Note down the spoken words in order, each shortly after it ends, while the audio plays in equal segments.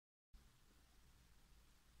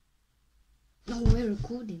Oh, we're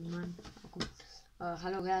recording, man. Okay.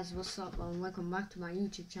 Hello guys, what's up? Welcome back to my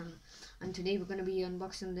YouTube channel. And today we're gonna be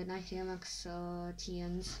unboxing the Nike Air Max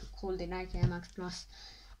TNs called the Nike Air Max Plus.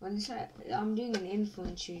 Well, I'm doing an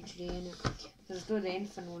infant shoe today, because the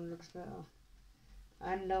infant one looks better.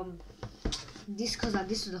 And this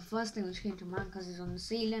is the first thing which came to mind because it's on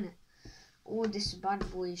sale, innit? Oh, this bad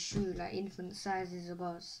boy shoe, like infant size, is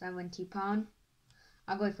about £70.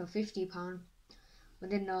 I got it for £50. But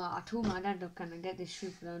then I told my dad to kind of get this shoe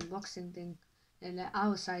for the unboxing thing. And like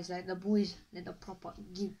our size, like the boys, like the proper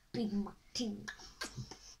give big thing.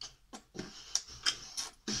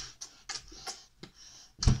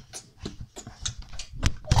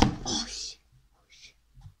 Oh shit!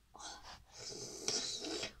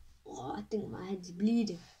 Oh, I think my head's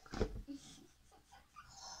bleeding.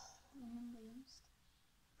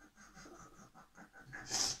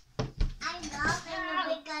 I love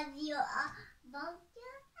it because you are both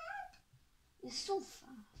your head. It's so far.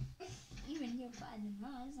 Even your body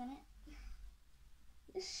more, isn't it?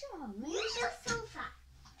 It's sure, man. You're so fat.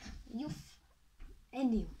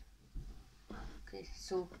 Anyway. Okay,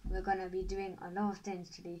 so we're gonna be doing a lot of things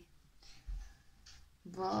today.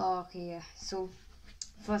 But okay, yeah. So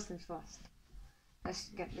first things first. Let's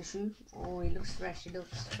get the shoe. Oh, it looks fresh. It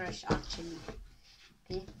looks fresh actually.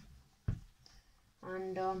 Okay.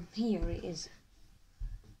 And here it is.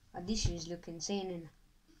 These shoes look insane and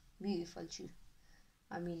beautiful shoe.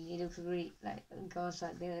 I mean, it looks great. Like girls,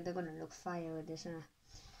 like they're gonna look fire with this.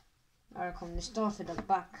 Alright, come. Let's start with the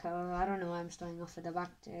back. I don't know why I'm starting off with the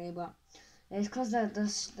back today, but it's because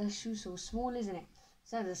the shoe's so small, isn't it?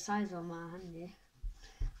 It's like the size of my hand.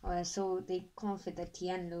 Yeah. So they can't fit the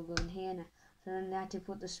TN logo in here. So then they had to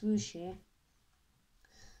put the swoosh here.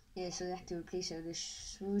 Yeah, so they have to replace it with the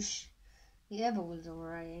swoosh. Yeah, but it was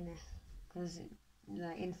alright, innit? Because it's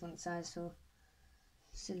like infant size, so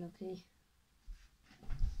still okay.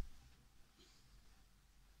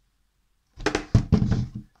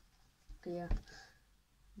 Okay, yeah.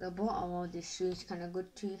 The bottom of this shoe is kind of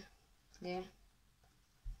good too. Yeah.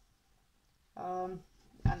 And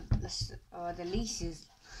the laces.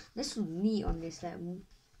 This was neat on this. Like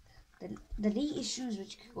the latest shoes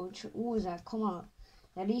which always come out.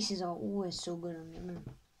 The laces are always so good on them.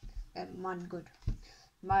 Man, good.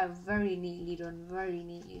 Very neatly done.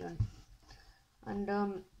 And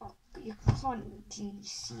you can't really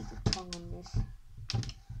see the tongue on this.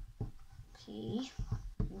 Okay.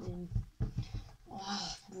 And then,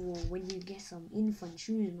 oh, bro, when you get some infant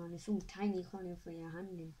shoes, man, it's so tiny, you can't even fit your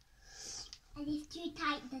hand in. And it's too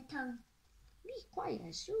tight, the tongue. Be quiet,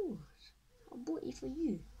 shoes. I bought it for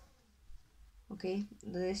you. Okay,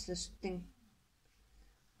 this thing.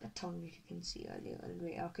 The tongue, if you can see a little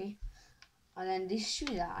bit, okay. And then these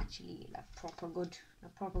shoes are actually like proper good.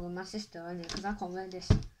 My sister, isn't it? Because I can't wear this.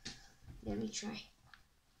 Let me try.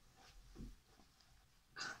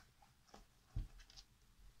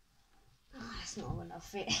 It's not gonna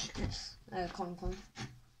fit. Come.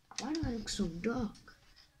 Why do I look so dark?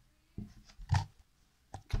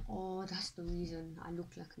 Oh, that's the reason I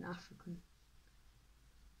look like an African.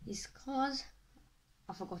 It's cause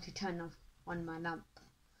I forgot to turn off on my lamp.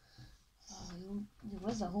 Oh,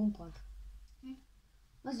 where's the home pod?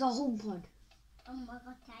 Where's the home pod? Oh my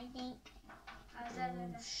god, I think.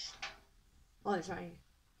 Oh, it's right here.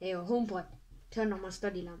 Hey, home pod. Turn on my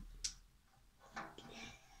study lamp.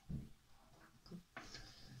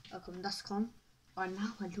 Okay, that's come. Oh,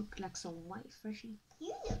 now I look like some white freshie.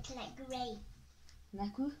 You look like grey.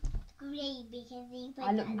 Like who? Grey because you put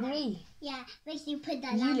I look grey. Yeah, because you put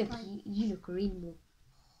the lamp on. You look rainbow.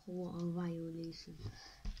 What a violation.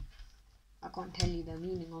 I can't tell you the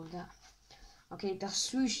meaning of that. Okay, the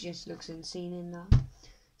swoosh just looks insane in that.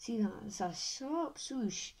 See that? It's a sharp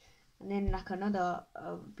swoosh. And then like another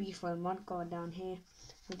beautiful mud guard down here.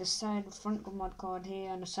 With the front mud guard here,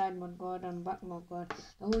 and the side mud guard and back mud guard.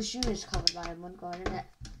 The whole shoe is covered by a mud guard, isn't it?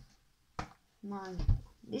 Man,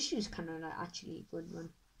 this shoe is kind of like actually good, man.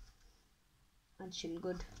 Actually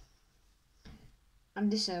good. And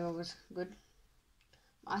this era was good.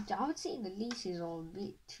 I would say the laces are a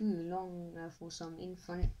bit too long for some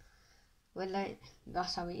infant. Well, like,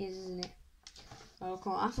 that's how it is, isn't it?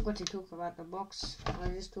 Okay, I forgot to talk about the box. I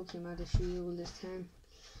was just talking about the shoe all this time.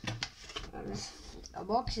 The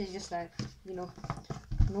box is just like, you know,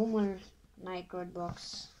 normal Nike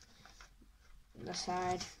box. The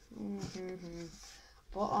side.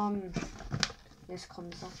 But this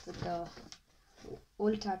comes off with the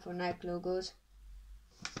old type of Nike logos.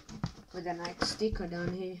 With a Nike sticker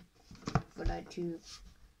down here for that too.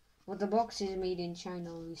 Well, the box is made in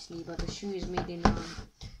China, obviously, but the shoe is made in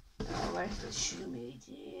where's the shoe made?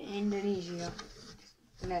 Indonesia.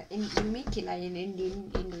 You make it like in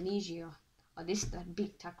Indonesia, or this that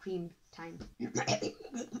big takrim time.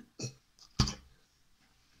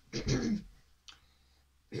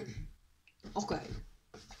 Okay,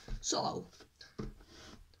 so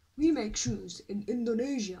we make shoes in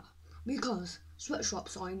Indonesia because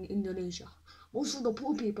sweatshops are in Indonesia. Most of the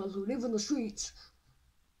poor people who live in the streets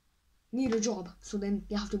need a job, so then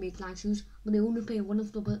they have to make nice shoes, but they only pay one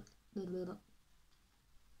of the. What are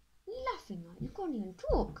you laughing at? You can't even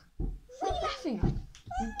talk. What are you laughing at?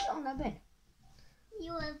 Get on the bed.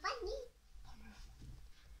 You are funny.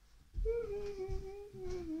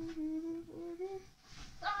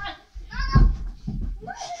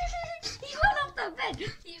 He fell off the bed.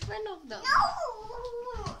 He fell off the. No.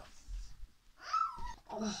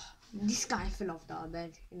 Oh, this guy fell off the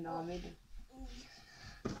bed in the middle.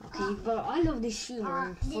 Okay, but I love this shoe,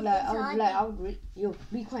 man. I would rate. Yo,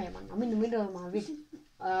 be quiet, man. I'm in the middle of my video.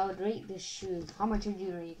 I would rate this shoe. How much would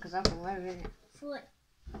you rate? Because I can wear it.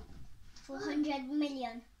 400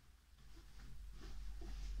 million.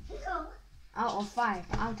 Out of 5.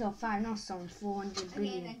 Out of 5. Not some 400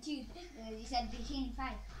 billion. Okay, then 2. You said between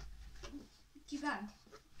 5. £2. That's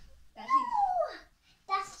it.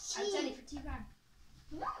 That's cheap. I'll sell it for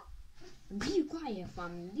 £2. Be quiet,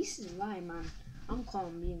 fam. This is why, man. I'm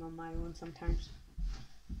calm being on my own sometimes.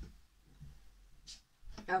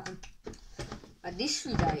 Okay. This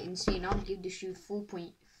shoe guy insane. I'll give the shoe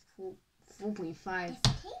 4.5.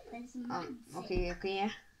 Okay,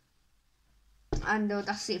 yeah. And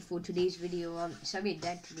that's it for today's video. It's a bit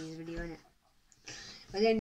dead today's video, innit? But then